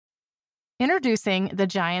Introducing The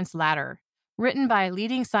Giant's Ladder, written by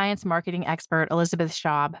leading science marketing expert Elizabeth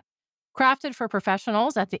Schaub. Crafted for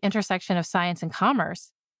professionals at the intersection of science and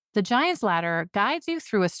commerce, The Giant's Ladder guides you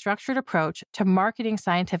through a structured approach to marketing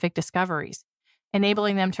scientific discoveries,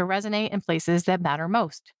 enabling them to resonate in places that matter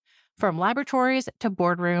most, from laboratories to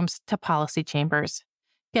boardrooms to policy chambers.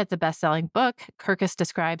 Get the best-selling book Kirkus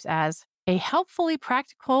describes as a helpfully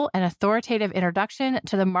practical and authoritative introduction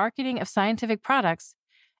to the marketing of scientific products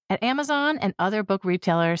at Amazon and other book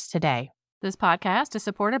retailers today. This podcast is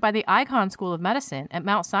supported by the Icahn School of Medicine at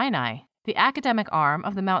Mount Sinai, the academic arm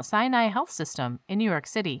of the Mount Sinai Health System in New York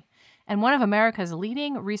City, and one of America's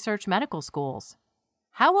leading research medical schools.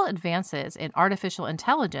 How will advances in artificial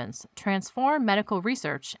intelligence transform medical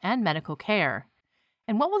research and medical care?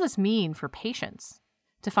 And what will this mean for patients?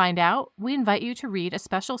 To find out, we invite you to read a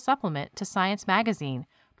special supplement to Science Magazine,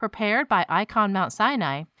 prepared by Icahn Mount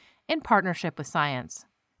Sinai in partnership with Science.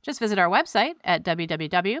 Just visit our website at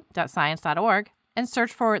www.science.org and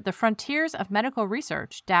search for The Frontiers of Medical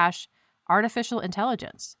Research - Artificial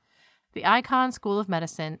Intelligence. The Icahn School of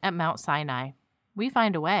Medicine at Mount Sinai. We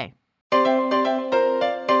find a way.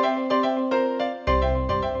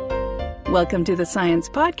 Welcome to the Science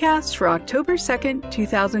Podcast for October 2nd,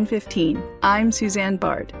 2015. I'm Susanne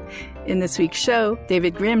Bard. In this week's show,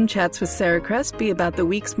 David Grimm chats with Sarah Crespi about the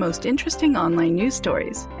week's most interesting online news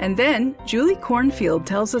stories. And then, Julie Kornfield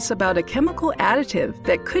tells us about a chemical additive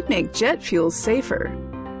that could make jet fuels safer.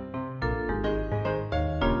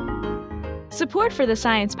 Support for the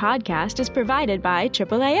Science Podcast is provided by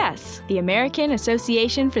AAAS, the American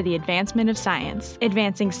Association for the Advancement of Science,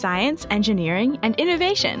 advancing science, engineering, and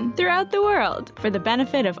innovation throughout the world for the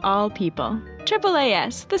benefit of all people.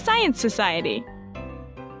 AAAS, the Science Society.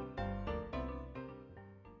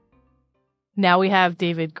 Now we have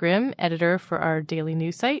David Grimm, editor for our daily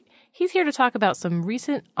news site. He's here to talk about some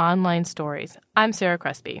recent online stories. I'm Sarah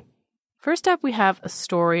Crespi. First up, we have a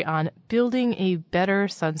story on building a better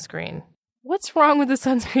sunscreen. What's wrong with the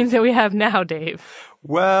sunscreens that we have now, Dave?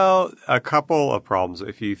 Well, a couple of problems.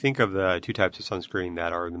 If you think of the two types of sunscreen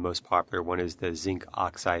that are the most popular, one is the zinc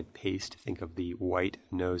oxide paste. Think of the white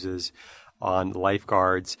noses on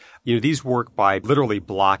lifeguards. These work by literally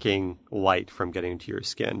blocking light from getting into your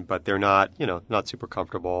skin, but they're not, not super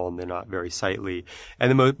comfortable and they're not very sightly. And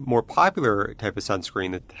the more popular type of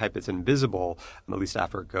sunscreen, the type that's invisible, at least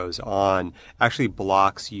after it goes on, actually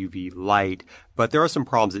blocks UV light. But there are some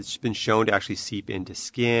problems. It's been shown to actually seep into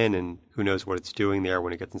skin, and who knows what it's doing there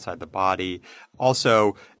when it gets inside the body.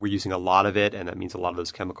 Also, we're using a lot of it, and that means a lot of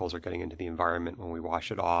those chemicals are getting into the environment when we wash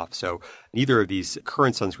it off. So neither of these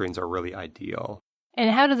current sunscreens are really ideal. And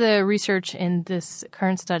how did the research in this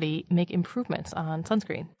current study make improvements on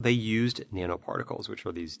sunscreen? They used nanoparticles, which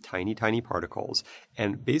are these tiny, tiny particles.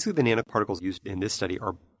 And basically the nanoparticles used in this study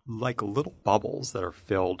are like little bubbles that are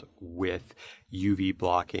filled with UV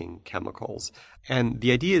blocking chemicals. And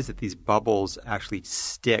the idea is that these bubbles actually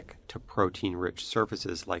stick to protein-rich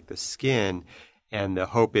surfaces like the skin. And the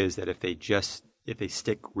hope is that if they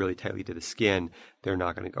stick really tightly to the skin, they're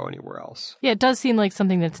not going to go anywhere else. Yeah, it does seem like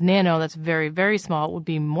something that's nano, that's very, very small, would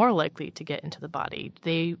be more likely to get into the body. Did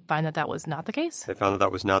they find that was not the case? They found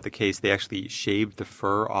that was not the case. They actually shaved the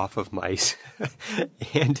fur off of mice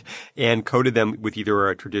and coated them with either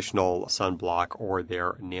a traditional sunblock or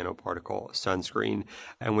their nanoparticle sunscreen.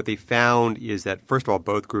 And what they found is that, first of all,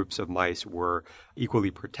 both groups of mice were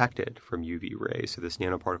equally protected from UV rays. So this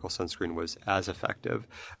nanoparticle sunscreen was as effective.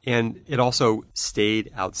 And it also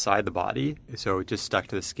stayed outside the body. So it just stuck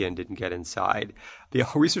to the skin, didn't get inside. The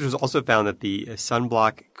researchers also found that the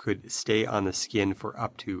sunblock could stay on the skin for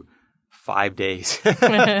up to 5 days.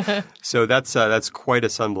 So that's quite a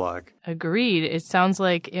sunblock. Agreed. It sounds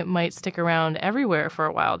like it might stick around everywhere for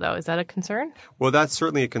a while, though. Is that a concern? Well, that's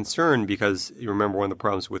certainly a concern because you remember one of the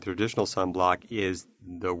problems with traditional sunblock is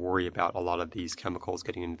the worry about a lot of these chemicals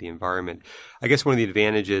getting into the environment. I guess one of the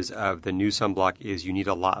advantages of the new sunblock is you need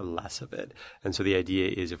a lot less of it. And so the idea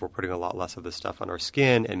is if we're putting a lot less of this stuff on our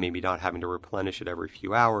skin and maybe not having to replenish it every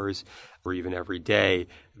few hours or even every day,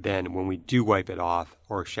 then when we do wipe it off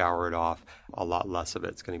or shower it off, a lot less of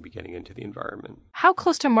it's going to be getting into the environment. How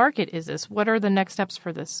close to market is this? What are the next steps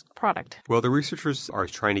for this product? Well, the researchers are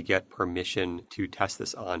trying to get permission to test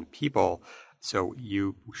this on people. So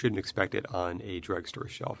you shouldn't expect it on a drugstore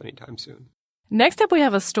shelf anytime soon. Next up, we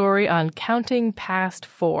have a story on counting past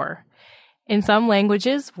 4. In some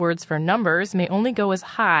languages, words for numbers may only go as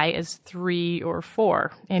high as 3 or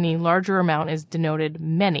 4. Any larger amount is denoted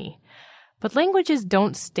many. But languages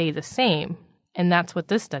don't stay the same. And that's what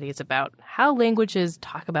this study is about, how languages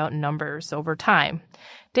talk about numbers over time.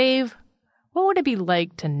 Dave, What would it be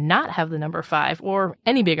like to not have the number 5 or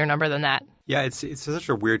any bigger number than that? Yeah, it's such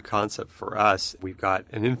a weird concept for us. We've got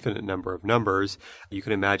an infinite number of numbers. You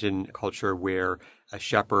can imagine a culture where a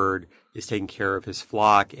shepherd is taking care of his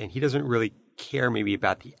flock, and he doesn't really care maybe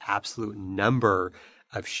about the absolute number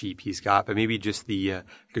of sheep he's got, but maybe just the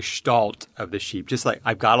gestalt of the sheep. Just like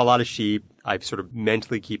I've got a lot of sheep, I'm sort of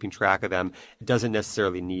mentally keeping track of them. It doesn't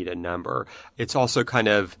necessarily need a number. It's also kind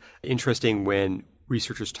of interesting when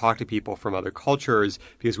researchers talk to people from other cultures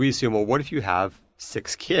because we assume, well, what if you have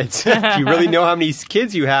 6 kids? Do you really know how many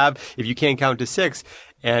kids you have if you can't count to 6?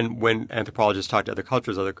 And when anthropologists talk to other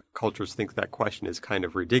cultures think that question is kind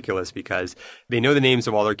of ridiculous because they know the names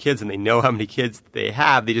of all their kids and they know how many kids they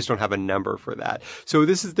have. They just don't have a number for that. So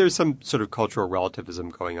there's some sort of cultural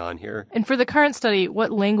relativism going on here. And for the current study,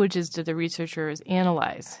 what languages did the researchers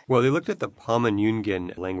analyze? Well, they looked at the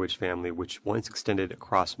Pama-Nyungan language family, which once extended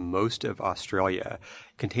across most of Australia.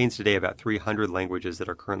 It contains today about 300 languages that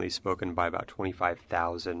are currently spoken by about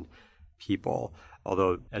 25,000 people,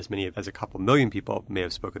 although as many as a couple million people may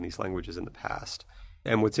have spoken these languages in the past.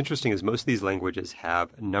 And what's interesting is most of these languages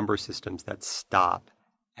have number systems that stop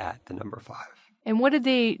at the number 5. And what did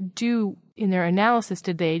they do in their analysis?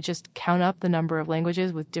 Did they just count up the number of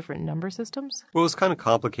languages with different number systems? Well, it was kind of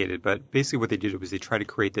complicated, but basically what they did was they tried to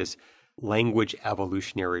create this language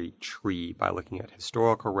evolutionary tree by looking at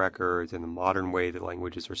historical records and the modern way that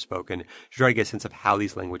languages are spoken to try to get a sense of how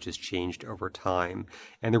these languages changed over time.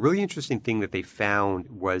 And the really interesting thing that they found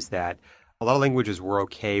was that a lot of languages were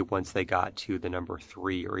okay once they got to the number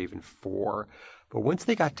 3 or even 4. But once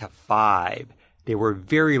they got to 5, they were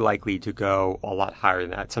very likely to go a lot higher than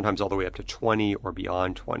that, sometimes all the way up to 20 or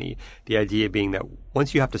beyond 20. The idea being that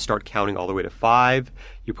once you have to start counting all the way to 5,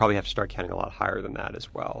 you probably have to start counting a lot higher than that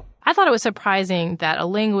as well. I thought it was surprising that a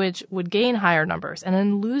language would gain higher numbers and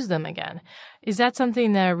then lose them again. Is that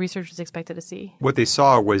something that researchers expected to see? What they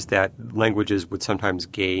saw was that languages would sometimes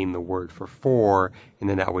gain the word for 4, and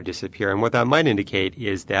then that would disappear. And what that might indicate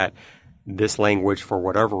is that this language, for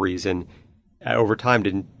whatever reason, over time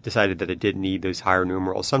decided that it didn't need those higher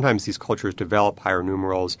numerals. Sometimes these cultures develop higher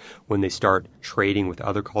numerals when they start trading with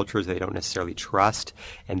other cultures they don't necessarily trust,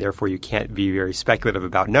 and therefore you can't be very speculative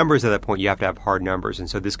about numbers at that point. You have to have hard numbers. And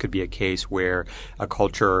so this could be a case where a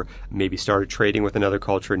culture maybe started trading with another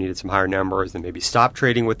culture, needed some higher numbers, then maybe stopped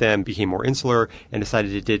trading with them, became more insular, and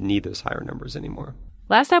decided it didn't need those higher numbers anymore.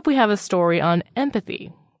 Last up, we have a story on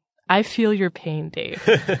empathy. I feel your pain,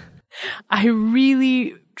 Dave. I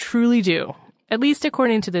really, truly do. At least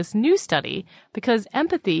according to this new study, because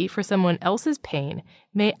empathy for someone else's pain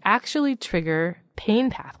may actually trigger pain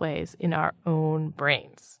pathways in our own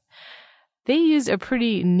brains. They used a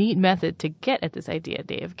pretty neat method to get at this idea,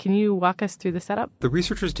 Dave. Can you walk us through the setup? The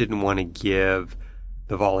researchers didn't want to give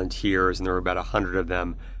the volunteers, and there were about 100 of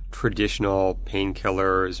them, traditional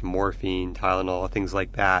painkillers, morphine, Tylenol, things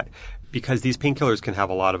like that, because these painkillers can have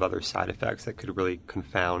a lot of other side effects that could really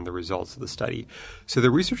confound the results of the study. So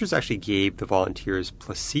the researchers actually gave the volunteers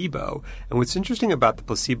placebo. And what's interesting about the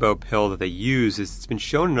placebo pill that they use is it's been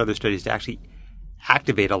shown in other studies to actually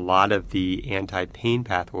activate a lot of the anti-pain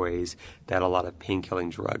pathways that a lot of pain-killing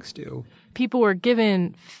drugs do. People were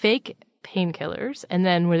given fake painkillers, and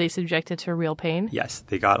then were they subjected to real pain? Yes,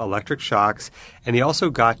 they got electric shocks, and they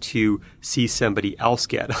also got to see somebody else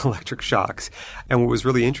get electric shocks. And what was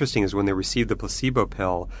really interesting is when they received the placebo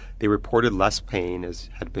pill, they reported less pain,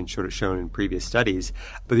 as had been shown in previous studies,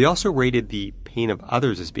 but they also rated the pain of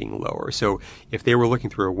others as being lower. So if they were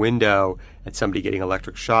looking through a window at somebody getting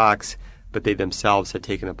electric shocks, but they themselves had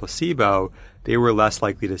taken a placebo, they were less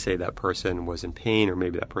likely to say that person was in pain, or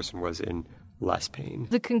maybe that person was in less pain.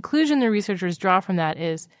 The conclusion the researchers draw from that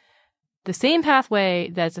is the same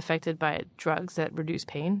pathway that's affected by drugs that reduce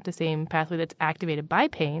pain, the same pathway that's activated by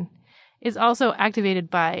pain, is also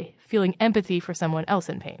activated by feeling empathy for someone else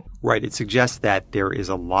in pain. Right. It suggests that there is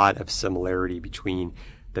a lot of similarity between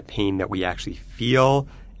the pain that we actually feel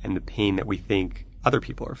and the pain that we think other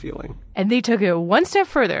people are feeling. And they took it one step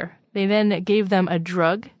further. They then gave them a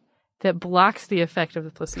drug that blocks the effect of the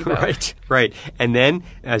placebo. Right. And then,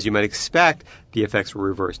 as you might expect, the effects were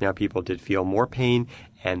reversed. Now people did feel more pain,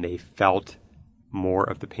 and they felt more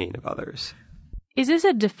of the pain of others. Is this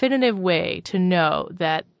a definitive way to know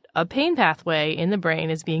that a pain pathway in the brain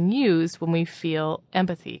is being used when we feel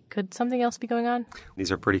empathy? Could something else be going on?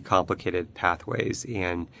 These are pretty complicated pathways,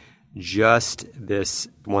 and just this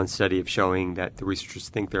one study of showing that the researchers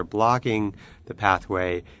think they're blocking the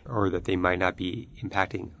pathway or that they might not be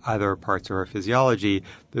impacting other parts of our physiology,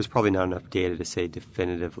 there's probably not enough data to say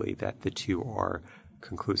definitively that the two are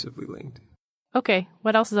conclusively linked. Okay,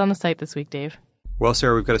 what else is on the site this week, Dave? Well,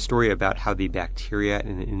 Sarah, we've got a story about how the bacteria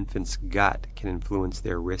in an infant's gut can influence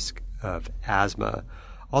their risk of asthma.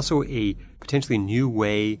 Also, a potentially new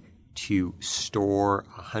way to store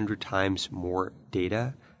 100 times more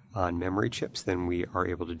data on memory chips than we are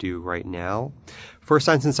able to do right now. For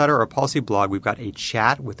Science Insider, our policy blog, we've got a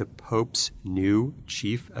chat with the Pope's new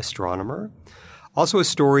chief astronomer. Also a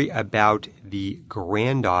story about the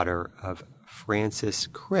granddaughter of Francis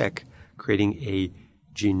Crick creating a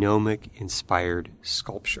genomic-inspired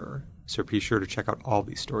sculpture. So be sure to check out all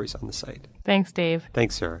these stories on the site. Thanks, Dave.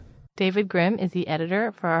 Thanks, Sarah. David Grimm is the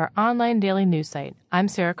editor for our online daily news site. I'm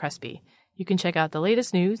Sarah Crespi. You can check out the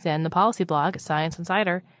latest news and the policy blog at Science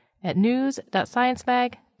Insider at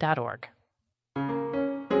news.sciencemag.org.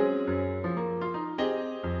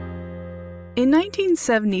 In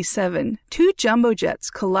 1977, two jumbo jets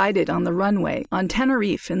collided on the runway on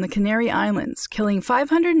Tenerife in the Canary Islands, killing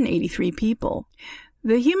 583 people.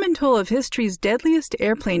 The human toll of history's deadliest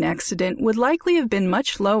airplane accident would likely have been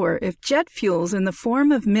much lower if jet fuels in the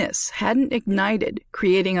form of mist hadn't ignited,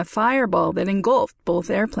 creating a fireball that engulfed both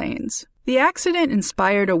airplanes. The accident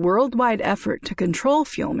inspired a worldwide effort to control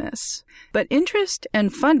fuel mists, but interest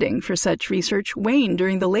and funding for such research waned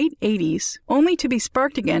during the late 80s, only to be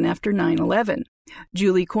sparked again after 9/11.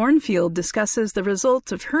 Julie Kornfield discusses the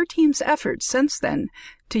results of her team's efforts since then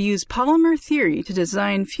to use polymer theory to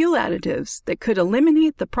design fuel additives that could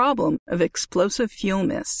eliminate the problem of explosive fuel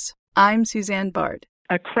mists. I'm Susanne Bard.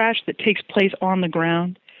 A crash that takes place on the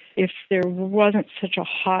ground, if there wasn't such a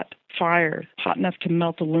hot fire, hot enough to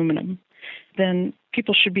melt aluminum, then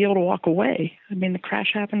people should be able to walk away. I mean, the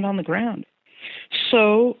crash happened on the ground.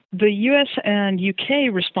 So the U.S. and U.K.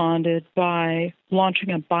 responded by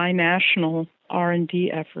launching a binational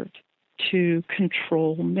R&D effort to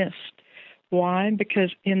control mist. Why?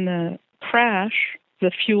 Because in the crash,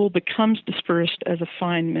 the fuel becomes dispersed as a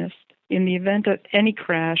fine mist. In the event of any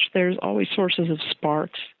crash, there's always sources of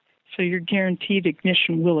sparks, so you're guaranteed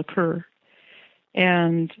ignition will occur.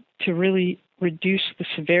 And to really reduce the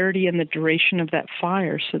severity and the duration of that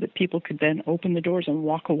fire so that people could then open the doors and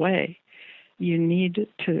walk away, you need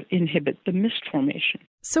to inhibit the mist formation.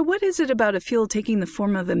 So what is it about a fuel taking the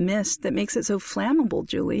form of a mist that makes it so flammable,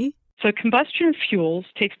 Julie? So combustion of fuels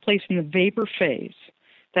takes place in the vapor phase.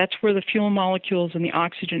 That's where the fuel molecules and the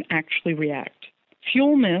oxygen actually react.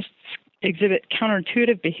 Fuel mists exhibit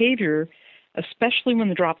counterintuitive behavior, especially when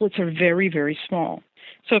the droplets are very, very small.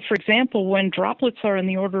 So, for example, when droplets are in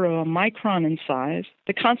the order of a micron in size,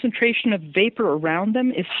 the concentration of vapor around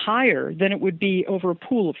them is higher than it would be over a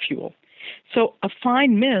pool of fuel. So a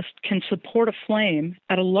fine mist can support a flame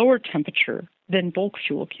at a lower temperature than bulk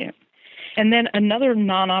fuel can. And then another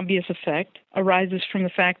non-obvious effect arises from the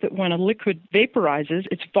fact that when a liquid vaporizes,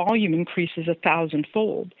 its volume increases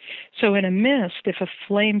 1,000-fold. So in a mist, if a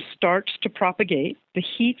flame starts to propagate, the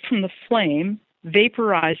heat from the flame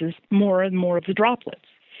vaporizes more and more of the droplets.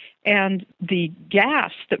 And the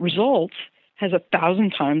gas that results has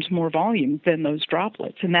 1,000 times more volume than those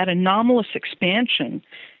droplets. And that anomalous expansion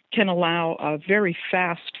can allow very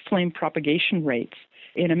fast flame propagation rates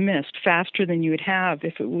in a mist, faster than you would have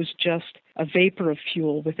if it was just a vapor of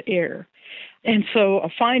fuel with air. And so a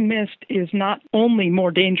fine mist is not only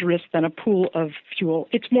more dangerous than a pool of fuel,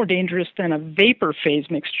 it's more dangerous than a vapor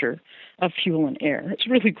phase mixture of fuel and air. It's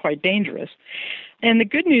really quite dangerous. And the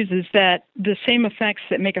good news is that the same effects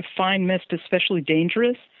that make a fine mist especially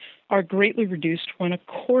dangerous are greatly reduced when a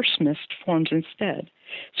coarse mist forms instead.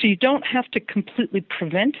 So you don't have to completely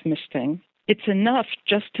prevent misting. It's enough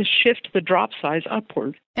just to shift the drop size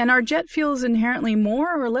upward. And are jet fuels inherently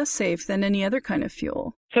more or less safe than any other kind of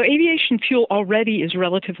fuel? So aviation fuel already is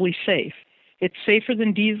relatively safe. It's safer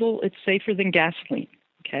than diesel. It's safer than gasoline.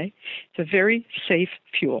 Okay? It's a very safe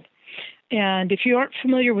fuel. And if you aren't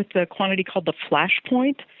familiar with the quantity called the flash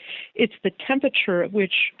point, it's the temperature at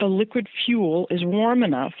which a liquid fuel is warm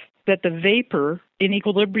enough that the vapor in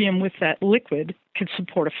equilibrium with that liquid can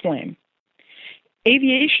support a flame.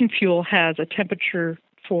 Aviation fuel has a temperature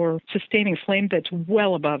for sustaining a flame that's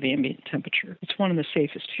well above ambient temperature. It's one of the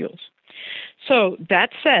safest fuels. So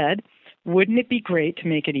that said, wouldn't it be great to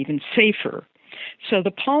make it even safer? So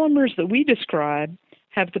the polymers that we describe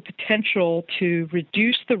have the potential to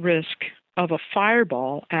reduce the risk of a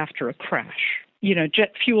fireball after a crash. You know,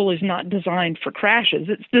 jet fuel is not designed for crashes.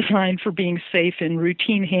 It's designed for being safe in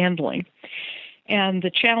routine handling. And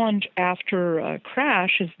the challenge after a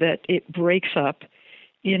crash is that it breaks up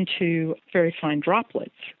into very fine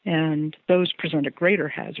droplets, and those present a greater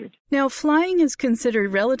hazard. Now, flying is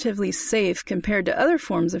considered relatively safe compared to other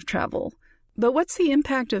forms of travel. But what's the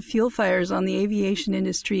impact of fuel fires on the aviation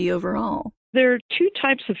industry overall? There are two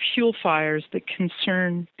types of fuel fires that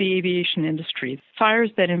concern the aviation industry. Fires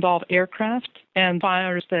that involve aircraft and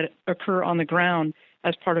fires that occur on the ground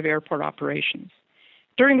as part of airport operations.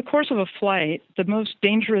 During the course of a flight, the most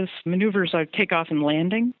dangerous maneuvers are takeoff and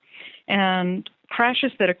landing, and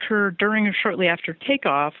crashes that occur during or shortly after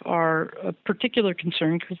takeoff are a particular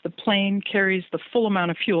concern because the plane carries the full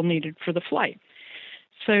amount of fuel needed for the flight.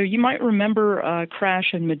 So you might remember a crash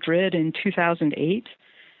in Madrid in 2008.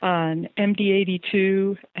 An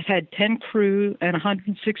MD-82 had 10 crew and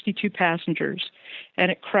 162 passengers,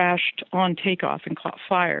 and it crashed on takeoff and caught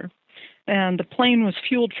fire. And the plane was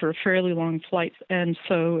fueled for a fairly long flight, and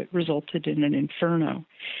so it resulted in an inferno.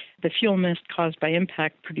 The fuel mist caused by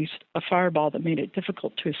impact produced a fireball that made it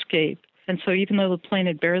difficult to escape. And so even though the plane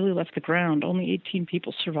had barely left the ground, only 18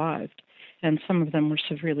 people survived, and some of them were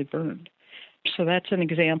severely burned. So that's an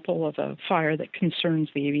example of a fire that concerns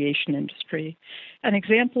the aviation industry. An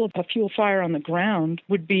example of a fuel fire on the ground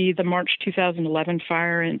would be the March 2011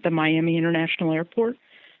 fire at the Miami International Airport.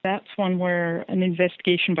 That's one where an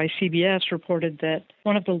investigation by CBS reported that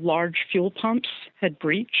one of the large fuel pumps had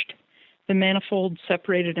breached. The manifold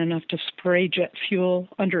separated enough to spray jet fuel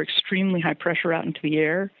under extremely high pressure out into the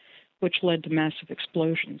air, which led to massive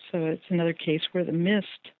explosions. So it's another case where the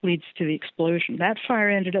mist leads to the explosion. That fire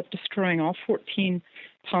ended up destroying all 14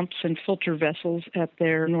 pumps and filter vessels at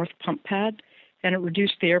their north pump pad, and it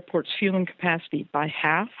reduced the airport's fueling capacity by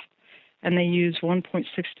half, and they use 1.6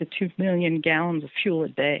 to 2 million gallons of fuel a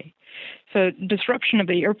day. So disruption of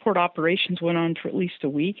the airport operations went on for at least a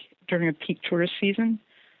week during a peak tourist season.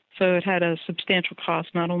 So it had a substantial cost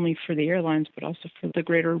not only for the airlines, but also for the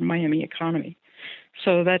greater Miami economy.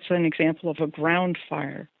 So that's an example of a ground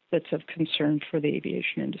fire that's of concern for the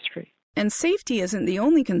aviation industry. And safety isn't the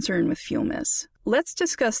only concern with fuel mists. Let's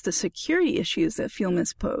discuss the security issues that fuel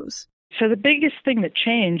mists pose. So the biggest thing that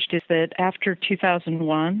changed is that after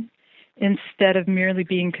 2001, instead of merely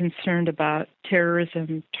being concerned about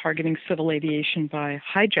terrorism targeting civil aviation by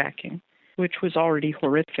hijacking, which was already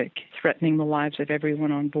horrific, threatening the lives of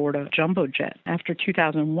everyone on board a jumbo jet. After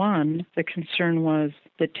 2001, the concern was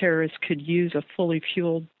that terrorists could use a fully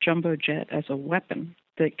fueled jumbo jet as a weapon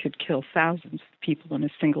that could kill thousands of people in a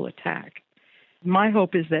single attack. My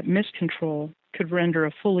hope is that miscontrol could render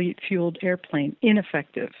a fully fueled airplane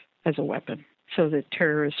ineffective as a weapon so that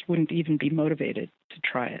terrorists wouldn't even be motivated to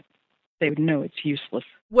try it. They would know it's useless.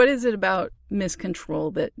 What is it about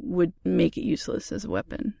miscontrol that would make it useless as a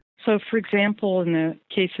weapon? So, for example, in the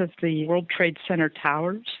case of the World Trade Center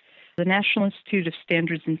towers, the National Institute of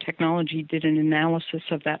Standards and Technology did an analysis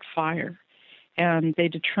of that fire, and they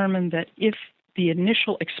determined that if the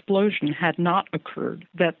initial explosion had not occurred,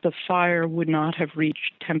 that the fire would not have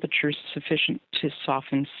reached temperatures sufficient to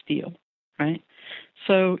soften steel, right?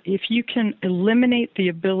 So if you can eliminate the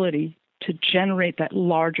ability to generate that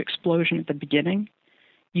large explosion at the beginning,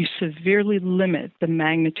 you severely limit the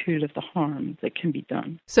magnitude of the harm that can be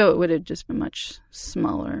done. So it would have just been much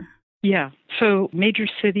smaller. Yeah. So major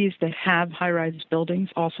cities that have high-rise buildings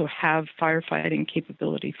also have firefighting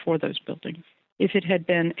capability for those buildings. If it had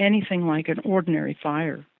been anything like an ordinary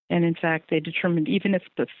fire, and in fact they determined even if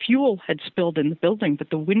the fuel had spilled in the building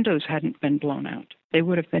but the windows hadn't been blown out, they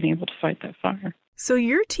would have been able to fight that fire. So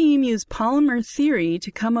your team used polymer theory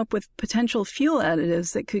to come up with potential fuel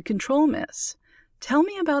additives that could control mists. Tell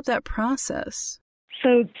me about that process.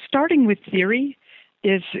 So starting with theory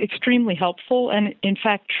is extremely helpful. And in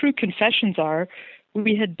fact, true confessions are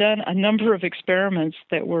we had done a number of experiments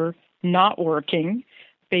that were not working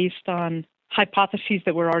based on hypotheses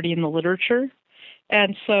that were already in the literature.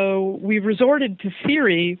 And so we resorted to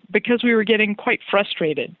theory because we were getting quite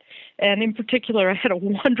frustrated. And in particular, I had a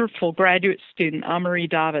wonderful graduate student, Amari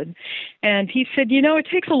David, and he said, it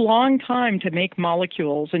takes a long time to make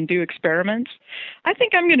molecules and do experiments. I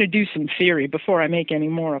think I'm going to do some theory before I make any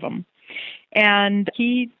more of them. And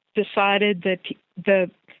he decided that the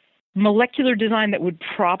molecular design that would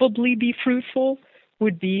probably be fruitful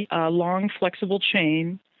would be a long, flexible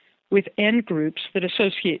chain with end groups that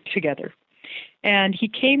associate together. And he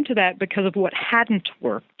came to that because of what hadn't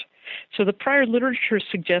worked. So the prior literature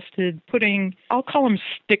suggested putting, I'll call them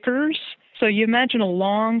stickers. So you imagine a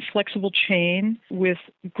long, flexible chain with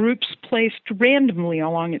groups placed randomly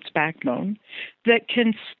along its backbone that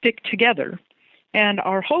can stick together. And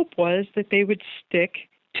our hope was that they would stick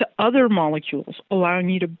to other molecules, allowing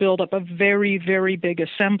you to build up a very, very big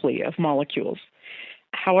assembly of molecules.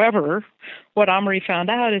 However, what Amri found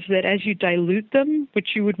out is that as you dilute them, which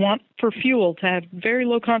you would want for fuel to have very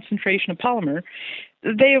low concentration of polymer,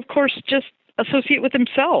 they, of course, just associate with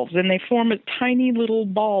themselves, and they form a tiny little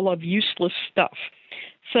ball of useless stuff.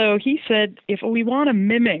 So he said, if we want to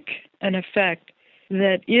mimic an effect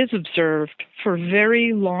that is observed for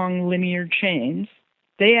very long linear chains.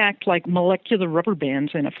 They act like molecular rubber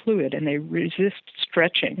bands in a fluid, and they resist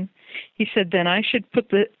stretching. He said, then I should put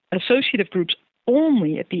the associative groups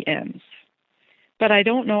only at the ends. But I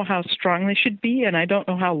don't know how strong they should be, and I don't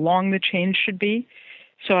know how long the chains should be.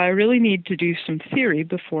 So I really need to do some theory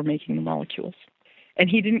before making the molecules. And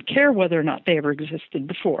he didn't care whether or not they ever existed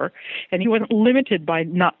before. And he wasn't limited by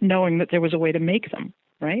not knowing that there was a way to make them,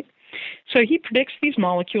 right? So he predicts these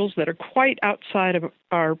molecules that are quite outside of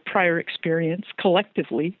our prior experience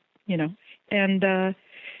collectively, and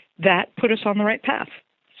that put us on the right path.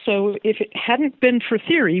 So if it hadn't been for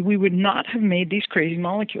theory, we would not have made these crazy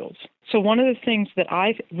molecules. So one of the things that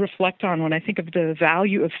I reflect on when I think of the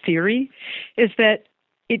value of theory is that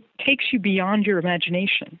it takes you beyond your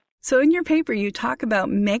imagination. So in your paper, you talk about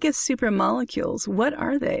mega supramolecules. What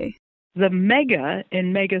are they? The mega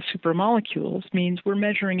in mega supramolecules means we're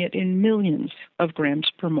measuring it in millions of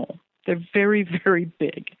grams per mole. They're very, very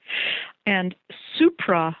big. And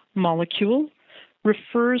supramolecule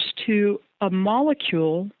refers to a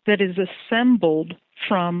molecule that is assembled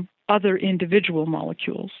from other individual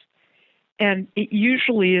molecules. And it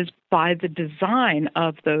usually is by the design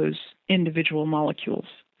of those individual molecules.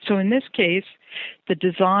 So in this case, the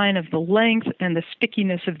design of the length and the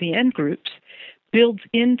stickiness of the end groups builds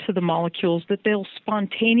into the molecules that they'll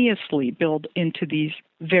spontaneously build into these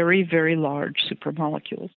very, very large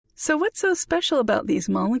supramolecules. So what's so special about these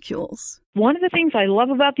molecules? One of the things I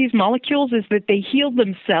love about these molecules is that they heal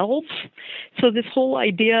themselves. So this whole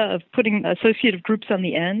idea of putting associative groups on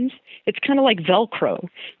the ends, it's kind of like Velcro.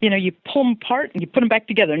 You pull them apart and you put them back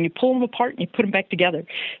together, and you pull them apart and you put them back together.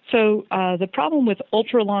 So the problem with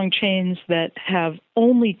ultra-long chains that have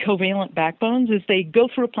only covalent backbones is they go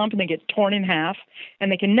through a pump and they get torn in half,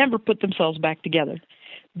 and they can never put themselves back together.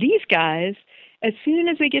 These guys, as soon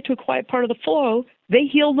as they get to a quiet part of the flow, they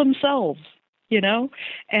heal themselves,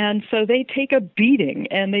 and so they take a beating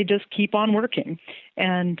and they just keep on working.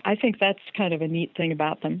 And I think that's kind of a neat thing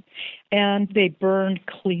about them. And they burn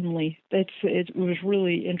cleanly. It was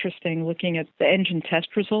really interesting looking at the engine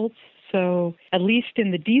test results. So at least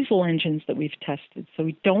in the diesel engines that we've tested, so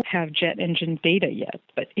we don't have jet engine data yet,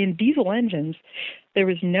 but in diesel engines, there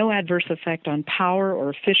was no adverse effect on power or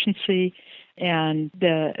efficiency, and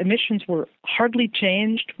the emissions were hardly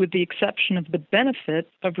changed with the exception of the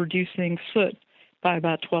benefit of reducing soot by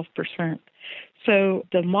about 12%. So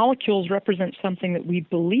the molecules represent something that we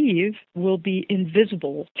believe will be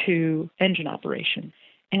invisible to engine operation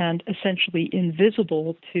and essentially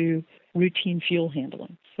invisible to routine fuel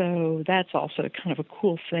handling. So that's also kind of a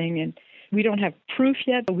cool thing. And we don't have proof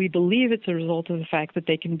yet, but we believe it's a result of the fact that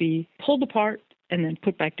they can be pulled apart and then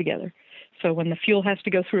put back together. So when the fuel has to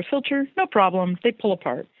go through a filter, no problem, they pull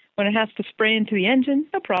apart. When it has to spray into the engine,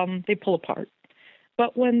 no problem, they pull apart.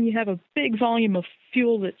 But when you have a big volume of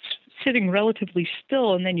fuel that's sitting relatively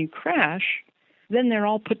still and then you crash, then they're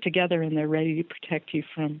all put together and they're ready to protect you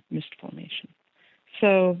from mist formation.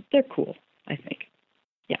 So they're cool, I think.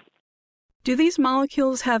 Yeah. Do these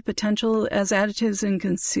molecules have potential as additives in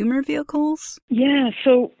consumer vehicles? Yeah,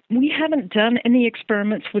 so we haven't done any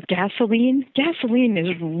experiments with gasoline. Gasoline is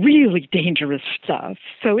really dangerous stuff.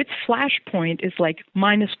 So its flash point is like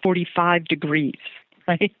minus 45 degrees,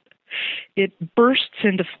 right? It bursts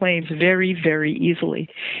into flames very, very easily.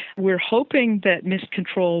 We're hoping that mist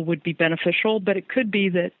control would be beneficial, but it could be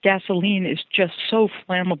that gasoline is just so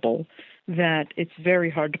flammable that it's very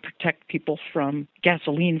hard to protect people from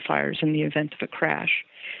gasoline fires in the event of a crash.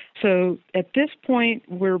 So at this point,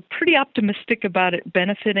 we're pretty optimistic about it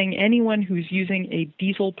benefiting anyone who's using a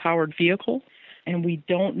diesel-powered vehicle, and we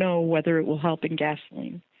don't know whether it will help in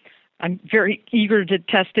gasoline. I'm very eager to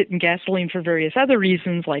test it in gasoline for various other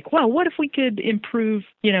reasons, like, well, what if we could improve,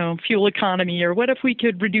 fuel economy, or what if we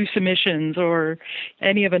could reduce emissions, or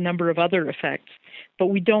any of a number of other effects. But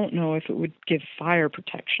we don't know if it would give fire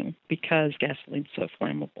protection because gasoline's so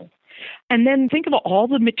flammable. And then think of all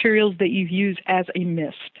the materials that you use as a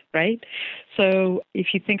mist, right? So if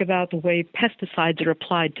you think about the way pesticides are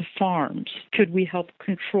applied to farms, could we help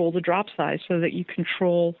control the drop size so that you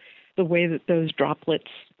control the way that those droplets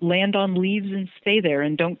land on leaves and stay there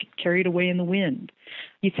and don't get carried away in the wind?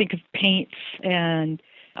 You think of paints and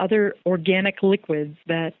other organic liquids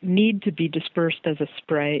that need to be dispersed as a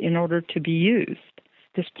spray in order to be used.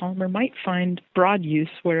 This polymer might find broad use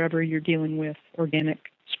wherever you're dealing with organic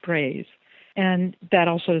sprays. And that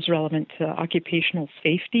also is relevant to occupational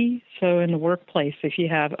safety. So in the workplace, if you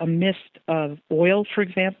have a mist of oil, for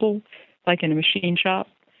example, like in a machine shop,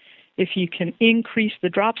 if you can increase the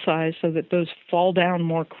drop size so that those fall down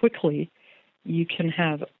more quickly, you can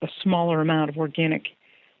have a smaller amount of organic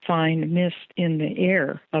fine mist in the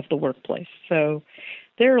air of the workplace. So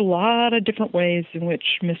there are a lot of different ways in which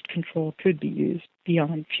mist control could be used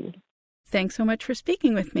beyond fuel. Thanks so much for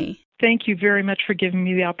speaking with me. Thank you very much for giving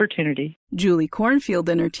me the opportunity. Julie Kornfield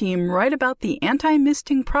and her team write about the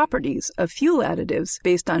anti-misting properties of fuel additives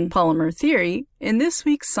based on polymer theory in this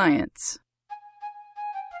week's Science.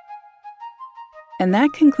 And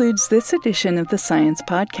that concludes this edition of the Science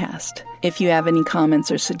Podcast. If you have any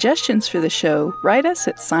comments or suggestions for the show, write us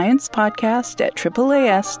at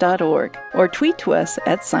sciencepodcast@AAAS.org or tweet to us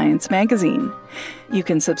at Science Magazine. You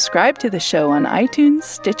can subscribe to the show on iTunes,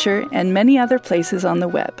 Stitcher, and many other places on the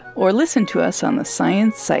web, or listen to us on the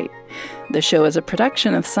Science site. The show is a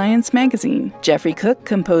production of Science Magazine. Jeffrey Cook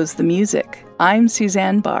composed the music. I'm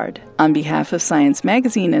Susanne Bard. On behalf of Science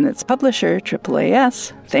Magazine and its publisher,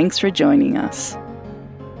 AAAS, thanks for joining us.